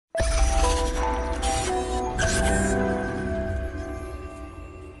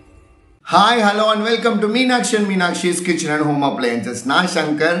Hi, hello and welcome to Meenakshi and Meenakshi's Kitchen and Home Appliances. நான்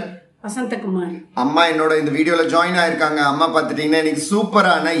சங்கர் வசந்தகுமார். அம்மா என்னோட இந்த வீடியோல ஜாயின் ஆயிருக்காங்க. அம்மா பார்த்துட்டீங்கன்னா இன்னைக்கு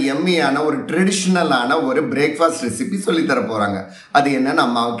சூப்பரான எம்மியான ஒரு ட்ரெடிஷனலான ஒரு பிரேக்ஃபாஸ்ட் ரெசிபி சொல்லி தர போறாங்க. அது என்னன்னு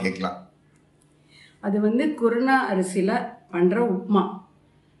அம்மாவை கேட்கலாம். அது வந்து குருணா அரிசியில் பண்ணுற உப்புமா.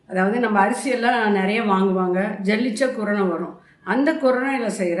 அதாவது நம்ம அரிசியெல்லாம் நிறைய வாங்குவாங்க, ஜல்லிச்ச குருணை வரும். அந்த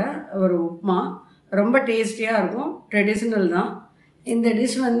குருணையில் செய்கிற ஒரு உப்புமா ரொம்ப டேஸ்டியாக இருக்கும், ட்ரெடிஷ்னல் தான். இந்த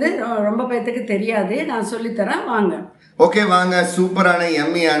டிஷ் வந்து ரொம்ப பேர்த்துக்கு தெரியாது, நான் சொல்லித்தரேன், வாங்க. ஓகே வாங்க, சூப்பரான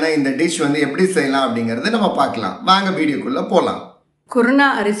எம்மியான இந்த டிஷ் வந்து எப்படி செய்யலாம் அப்படிங்கறத நம்ம பார்க்கலாம். வாங்க வீடியோக்குள்ள போகலாம். குருணா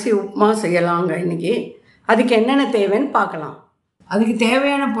அரிசி உப்புமா செய்யலாங்க இன்னைக்கு. அதுக்கு என்னென்ன தேவைன்னு பார்க்கலாம். அதுக்கு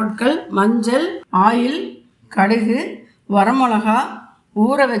தேவையான பொருட்கள் மஞ்சள், ஆயில், கடுகு, வரமிளகா,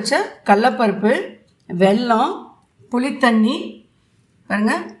 ஊற வச்ச கடலப்பருப்பு, வெல்லம், புளித்தண்ணி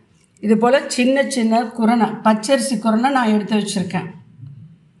பாருங்க. இது போல் சின்ன சின்ன குருணை, பச்சரிசி குருணை நான் எடுத்து வச்சுருக்கேன்.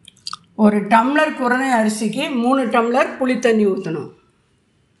 ஒரு டம்ளர் குருணை அரிசிக்கு 3 டம்ளர் புளித்தண்ணி ஊற்றணும்.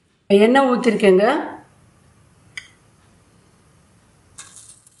 எண்ணெய் ஊற்றிருக்கேங்க.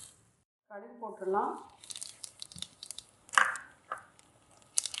 கடுகு போட்டுடலாம்.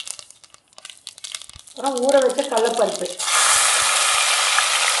 அப்புறம் ஊற வச்ச கடலப்பருப்பு,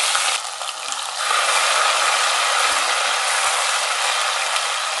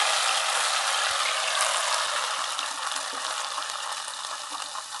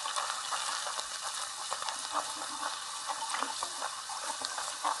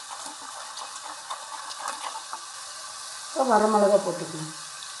 வரமிளகா போட்டுக்கணும்.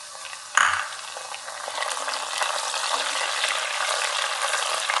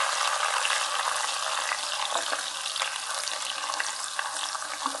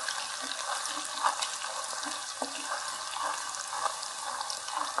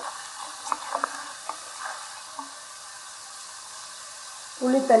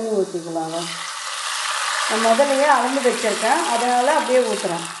 புளி தண்ணி ஊற்றிக்கலாங்க. நான் முதலையே அளந்து வச்சுருக்கேன், அதனால் அப்படியே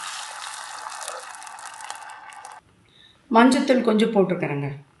ஊற்றுறேன். மஞ்சத்தூள் கொஞ்சம் போட்டுக்கிறேங்க.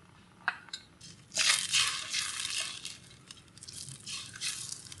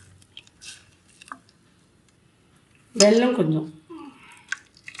 வெல்லம் கொஞ்சம்.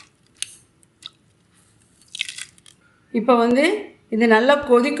 இப்போ வந்து இது நல்லா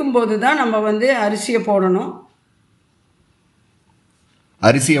கொதிக்கும் போது தான் நம்ம வந்து அரிசியை போடணும்.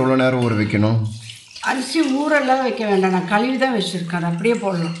 அரிசி எவ்வளோ நேரம் ஊற வைக்கணும்? அரிசி ஊரெல்லாம் வைக்க வேண்டாம், நான் கழுவி தான் வச்சுருக்கேன், அதை அப்படியே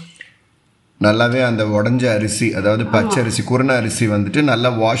போடலாம். நல்லாவே அந்த உடஞ்ச அரிசி, அதாவது பச்சை அரிசி, குருணை அரிசி வந்துட்டு நல்லா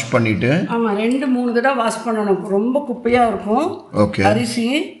வாஷ் பண்ணிட்டு, ஆமாம் 2-3 தடவை வாஷ் பண்ணணும். ரொம்ப குப்பையாக இருக்கும் அரிசி.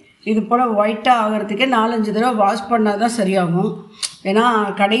 இது போல் ஒயிட்டாக ஆகிறதுக்கே 4-5 தடவை வாஷ் பண்ணால் தான் சரியாகும். ஏன்னா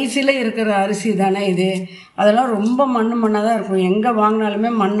கடைசியில் இருக்கிற அரிசி தானே இது, அதெல்லாம் ரொம்ப மண்ணாக தான் இருக்கும். எங்கே வாங்கினாலுமே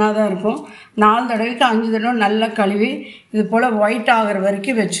மண்ணாக தான் இருக்கும். 4 தடவைக்கு 5 தடவை நல்லா கழுவி இது போல் ஒயிட் ஆகிற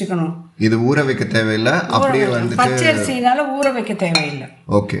வரைக்கும் வச்சுக்கணும். இது ஊற வைக்க தேவையில்லை, அப்படியே வந்து பச்சை அரிசினால ஊற வைக்க தேவையில்லை.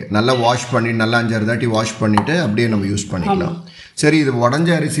 ஓகே, நல்லா வாஷ் பண்ணி நல்லா 5-6 தாட்டி வாஷ் பண்ணிவிட்டு அப்படியே நம்ம யூஸ் பண்ணிக்கலாம். சரி, இது உடஞ்ச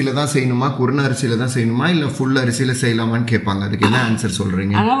அரிசியில் தான் செய்யணுமா, குருணை அரிசியில் தான் செய்யணுமா, இல்லை ஃபுல் அரிசியில் செய்யலாமான்னு கேட்பாங்க. அதுக்கு என்ன ஆன்சர்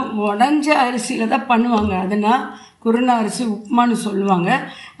சொல்கிறீங்க? ஆனால் உடஞ்ச அரிசியில் தான் பண்ணுவாங்க, அதுனால் குருணை அரிசி உப்புமான்னு சொல்லுவாங்க.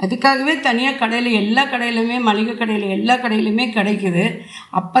 அதுக்காகவே தனியாக கடையில், எல்லா கடையிலுமே, மளிகை கடையில், எல்லா கடையிலுமே கிடைக்குது.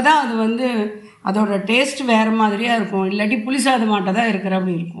 அப்போ தான் அது வந்து அதோட டேஸ்ட் வேறு மாதிரியாக இருக்கும். இல்லாட்டி புளி சாதமாட்ட தான் இருக்கிற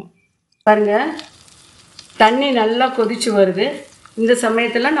அப்படி இருக்கும். பாருங்க, தண்ணி நல்லா கொதிச்சு வருது. இந்த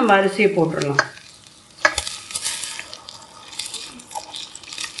சமயத்தில் நம்ம அரிசியை போட்டுடலாம்.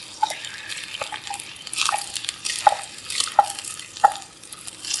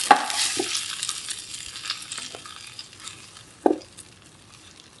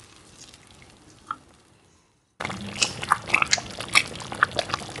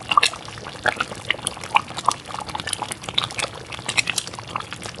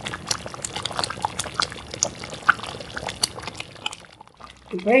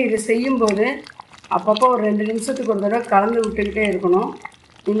 இப்போ இது செய்யும்போது அப்பப்போ ஒரு 2 நிமிஷத்துக்கு ஒரு தடவை கலந்து விட்டுக்கிட்டே இருக்கணும்,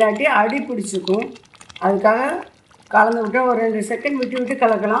 இல்லாட்டி அடி பிடிச்சிக்கும். அதுக்காக கலந்து விட்டு ஒரு 2 செகண்ட் விட்டு விட்டு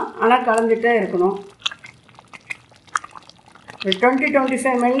கலக்கலாம், ஆனால் கலந்துகிட்டே இருக்கணும்.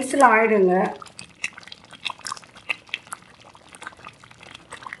 20-25 மினிட்ஸில் ஆகிடுங்க.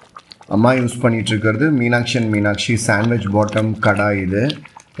 அம்மா யூஸ் பண்ணிகிட்டு இருக்கிறது Meenakshi and Meenakshi sandwich bottom கடாய்.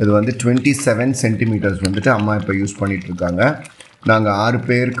 இது வந்து 27 சென்டிமீட்டர்ஸ் வந்துட்டு அம்மா இப்போ யூஸ் பண்ணிகிட்ருக்காங்க. நாங்கள் 6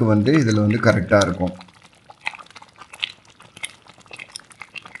 பேருக்கு வந்து இதில் வந்து கரெக்டாக இருக்கும்.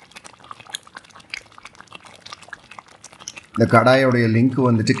 இந்த கடாயோடைய லிங்க்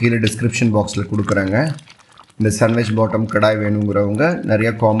வந்துட்டு கீழே டிஸ்கிரிப்ஷன் பாக்ஸில் கொடுக்குறேங்க. இந்த சாண்ட்விச் பாட்டம் கடாய் வேணுங்கிறவங்க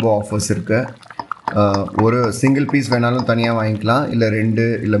நிறைய காம்போ ஆஃபர்ஸ் இருக்குது. ஒரு சிங்கிள் பீஸ் வேணாலும் தனியாக வாங்கிக்கலாம், இல்லை 2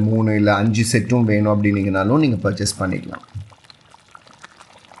 இல்லை 3 இல்லை 5 செட்டும் வேணும் அப்படின்னீங்கனாலும் நீங்கள் பர்ச்சேஸ் பண்ணிக்கலாம்.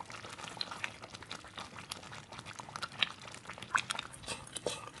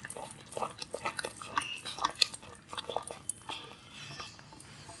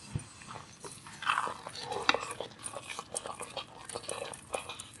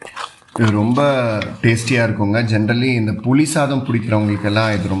 இது ரொம்ப டேஸ்டியாக இருக்குங்க. ஜென்ரலி இந்த புளி சாதம்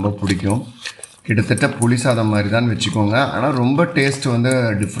பிடிக்கிறவங்களுக்கெல்லாம் இது ரொம்ப பிடிக்கும். கிட்டத்தட்ட புளி சாதம் மாதிரி தான் வச்சுக்கோங்க. ஆனால் ரொம்ப டேஸ்ட் வந்து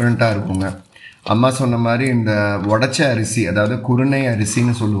டிஃப்ரெண்ட்டாக இருக்குங்க. அம்மா சொன்ன மாதிரி இந்த உடச்ச அரிசி, அதாவது குருணை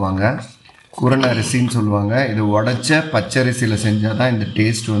அரிசின்னு சொல்லுவாங்க, குருணை அரிசின்னு சொல்லுவாங்க. இது உடச்ச பச்சரிசியில் செஞ்சால் தான் இந்த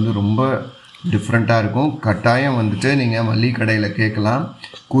டேஸ்ட் வந்து ரொம்ப டிஃப்ரெண்ட்டாக இருக்கும். கட்டாயம் வந்துட்டு நீங்கள் மல்லிகை கடையில் கேட்கலாம்,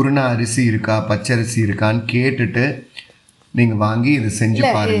 குருணை அரிசி இருக்கா பச்சரிசி இருக்கான்னு கேட்டுட்டு நீங்கள் வாங்கி இது செஞ்சு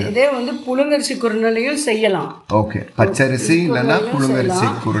பாருங்கள். இதே வந்து புழுங்கரிசி குருணையிலையும் செய்யலாம். ஓகே, பச்சரிசி இல்லைன்னா புழுங்கரிசி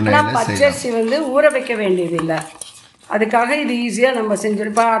குருணையில் செய்யலாம். பச்சரிசி வந்து ஊற வைக்க வேண்டியது இல்லை. அதுக்காக இது ஈஸியாக நம்ம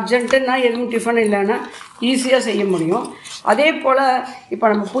செஞ்சிடும். இப்போ அர்ஜென்ட்டுன்னா எதுவும் டிஃபன் இல்லைன்னா ஈஸியாக செய்ய முடியும். அதே போல் இப்போ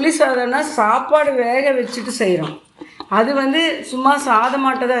நம்ம புளி சாதம்னா சாப்பாடு வேக வச்சுட்டு செய்கிறோம். அது வந்து சும்மா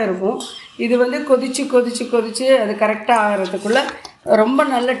சாதமாட்ட தான் இருக்கும். இது வந்து கொதித்து கொதித்து கொதித்து அது கரெக்டாக ஆகிறதுக்குள்ளே ரொம்ப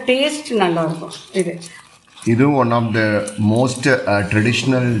நல்ல டேஸ்ட் நல்லாயிருக்கும். இதுவும் one of the most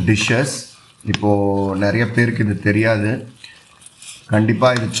traditional dishes. இப்போது நிறைய பேருக்கு இது தெரியாது.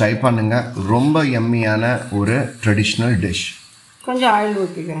 கண்டிப்பாக இது ட்ரை பண்ணுங்கள். ரொம்ப யம்மியான ஒரு ட்ரெடிஷ்னல் டிஷ். கொஞ்சம் ஆயில்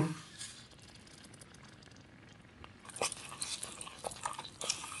ஊற்றிக்கிறேன்.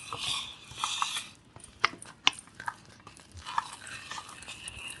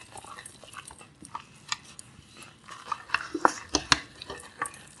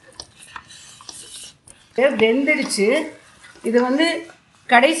 வெந்துடுச்சு. இது வந்து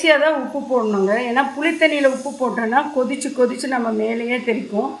கடைசியாக தான் உப்பு போடணுங்க. ஏன்னா புளித்தண்ணியில் உப்பு போட்டோன்னா கொதித்து கொதித்து நம்ம மேலேயே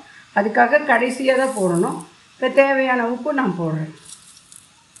தெரிக்கும். அதுக்காக கடைசியாக தான் போடணும். இப்போ தேவையான உப்பு நான் போடுறேன்.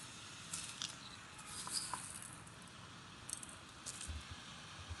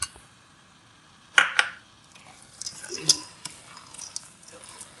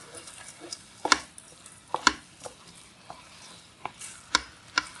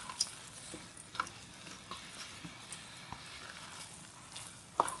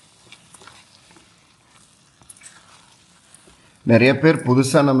 நிறைய பேர்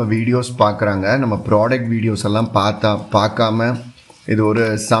புதுசாக நம்ம வீடியோஸ் பார்க்குறாங்க. நம்ம ப்ராடக்ட் வீடியோஸ் எல்லாம் பார்க்காம இது ஒரு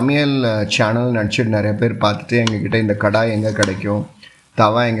சமையல் சேனல் நினச்சிட்டு நிறைய பேர் பார்த்துட்டு எங்ககிட்ட இந்த கடாய் எங்கே கிடைக்கும்,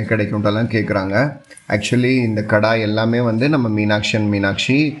 தவா எங்கே கிடைக்கும்ட்டெல்லாம் கேட்குறாங்க. ஆக்சுவலி இந்த கடாய் எல்லாமே வந்து நம்ம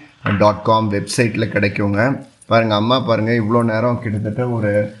meenakshi.com வெப்சைட்டில் கிடைக்குங்க. பாருங்கள், அம்மா பாருங்கள், இவ்வளோ நேரம் கிட்டத்தட்ட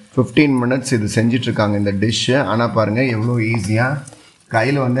ஒரு 15 மினிட்ஸ் இது செஞ்சிட்ருக்காங்க இந்த டிஷ்ஷு. ஆனால் பாருங்கள் எவ்வளோ ஈஸியாக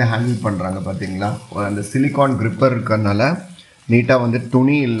கையில் வந்து ஹேண்டில் பண்ணுறாங்க பார்த்தீங்களா. அந்த சிலிக்கான் கிரிப்பர் இருக்கிறதுனால நீட்டாக வந்து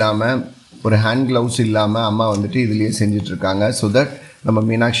துணி இல்லாமல், ஒரு ஹேண்ட் க்ளவுஸ் இல்லாமல் அம்மா வந்துட்டு இதுலேயே செஞ்சிட்ருக்காங்க. ஸோ தட் நம்ம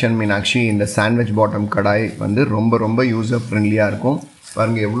மீனாட்சி இந்த சாண்ட்விச் பாட்டம் கடாய் வந்து ரொம்ப ரொம்ப யூசர் ஃப்ரெண்ட்லியாக இருக்கும்.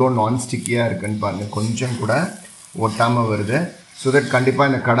 பாருங்கள் எவ்வளோ நான்ஸ்டிக்கியாக இருக்குன்னு பாருங்கள், கொஞ்சம் கூட ஒட்டாமல் வருது. ஸோ தட் கண்டிப்பாக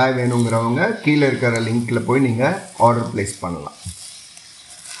இந்த கடாய் வேணுங்கிறவங்க கீழே இருக்கிற லிங்க்கில் போய் நீங்கள் ஆர்டர் ப்ளேஸ் பண்ணலாம்.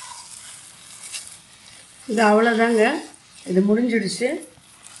 இது அவ்வளோதாங்க, இது முடிஞ்சிடுச்சு.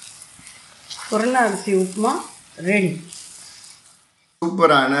 குருணை அரிசி உப்புமா ரெடி.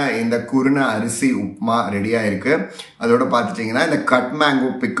 சூப்பரான இந்த குருணை அரிசி உப்புமா ரெடியாக இருக்குது. அதோட பார்த்துட்டிங்கன்னா இந்த கட் மேங்கோ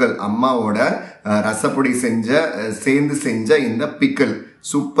பிக்கல், அம்மாவோட ரசப்பொடி சேர்ந்து செஞ்ச இந்த பிக்கல்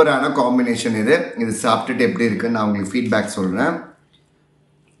சூப்பரான காம்பினேஷன். இது சாப்பிட்டுட்டு எப்படி இருக்குன்னு நான் உங்களுக்கு ஃபீட்பேக் சொல்கிறேன்.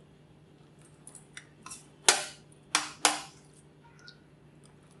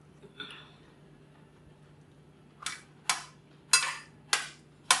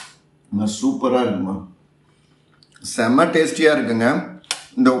 சூப்பராக இருக்குமா, செம்ம டேஸ்டியாக இருக்குங்க.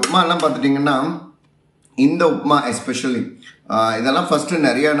 இந்த உப்புமாலாம் பார்த்துட்டிங்கன்னா, இந்த உப்புமா எஸ்பெஷலி இதெல்லாம் ஃபஸ்ட்டு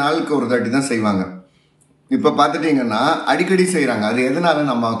நிறைய நாளுக்கு ஒரு தாட்டி தான் செய்வாங்க. இப்போ பார்த்துட்டிங்கன்னா அடிக்கடி செய்கிறாங்க. அது எதனால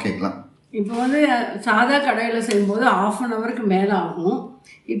நம்ம கேட்கலாம். இப்போ வந்து சாதா கடாயில் செய்யும்போது 1/2 ஹவருக்கு மேலே ஆகும்.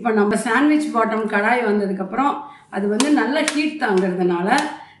 இப்போ நம்ம சாண்ட்விச் பாட்டம் கடாய் வந்ததுக்கப்புறம் அது வந்து நல்ல ஹீட் தாங்கிறதுனால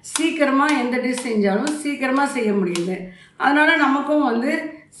சீக்கிரமாக எந்த டிஷ் செஞ்சாலும் சீக்கிரமாக செய்ய முடியுது. அதனால் நமக்கும் வந்து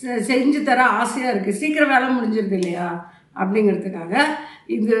செஞ்சு தர ஆசையாக இருக்குது. சீக்கிரம் வேலை முடிஞ்சிருது இல்லையா அப்படிங்கிறதுக்காக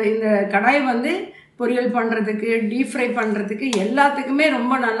இந்த கடாய் வந்து பொரியல் பண்ணுறதுக்கு, டீப் ஃப்ரை பண்ணுறதுக்கு எல்லாத்துக்குமே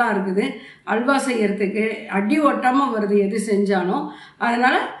ரொம்ப நல்லா இருக்குது. அல்வா செய்யறதுக்கு அடி ஒட்டாமல் வருது எது செஞ்சாலும்.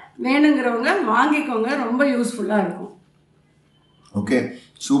 அதனால் வேணுங்கிறவங்க வாங்கிக்கோங்க, ரொம்ப யூஸ்ஃபுல்லாக இருக்கும். ஓகே,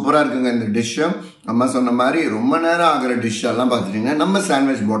 சூப்பராக இருக்குங்க இந்த டிஷ்ஷு. நம்ம சொன்ன மாதிரி ரொம்ப நேரம் ஆகிற டிஷ்ஷெல்லாம் பார்த்துட்டிங்கன்னா நம்ம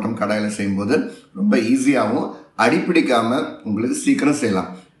சாண்ட்விச் பாட்டம் கடாயில் செய்யும்போது ரொம்ப ஈஸியாகவும் அடிப்பிடிக்காமல் உங்களுக்கு சீக்கிரம்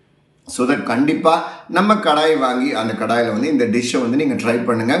செய்யலாம். ஸோ தட் கண்டிப்பாக நம்ம கடாய் வாங்கி அந்த கடாயில் வந்து இந்த டிஷ்ஷை வந்து நீங்கள் ட்ரை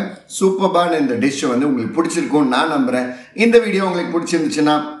பண்ணுங்கள். சூப்பரான இந்த டிஷ்ஷை வந்து உங்களுக்கு பிடிச்சிருக்கும்னு நான் நம்புகிறேன். இந்த வீடியோ உங்களுக்கு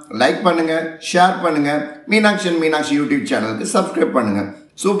பிடிச்சிருந்துச்சுன்னா லைக் பண்ணுங்கள், ஷேர் பண்ணுங்கள், மீனாட்சி யூடியூப் சேனலுக்கு சப்ஸ்கிரைப் பண்ணுங்கள்.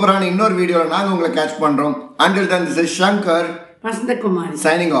 சூப்பரான இன்னொரு வீடியோவில் நாங்கள் உங்களை கேட்ச் பண்ணுறோம். Until then, this is Shankar Vasantakumari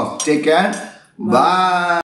signing off. Take care. Bye.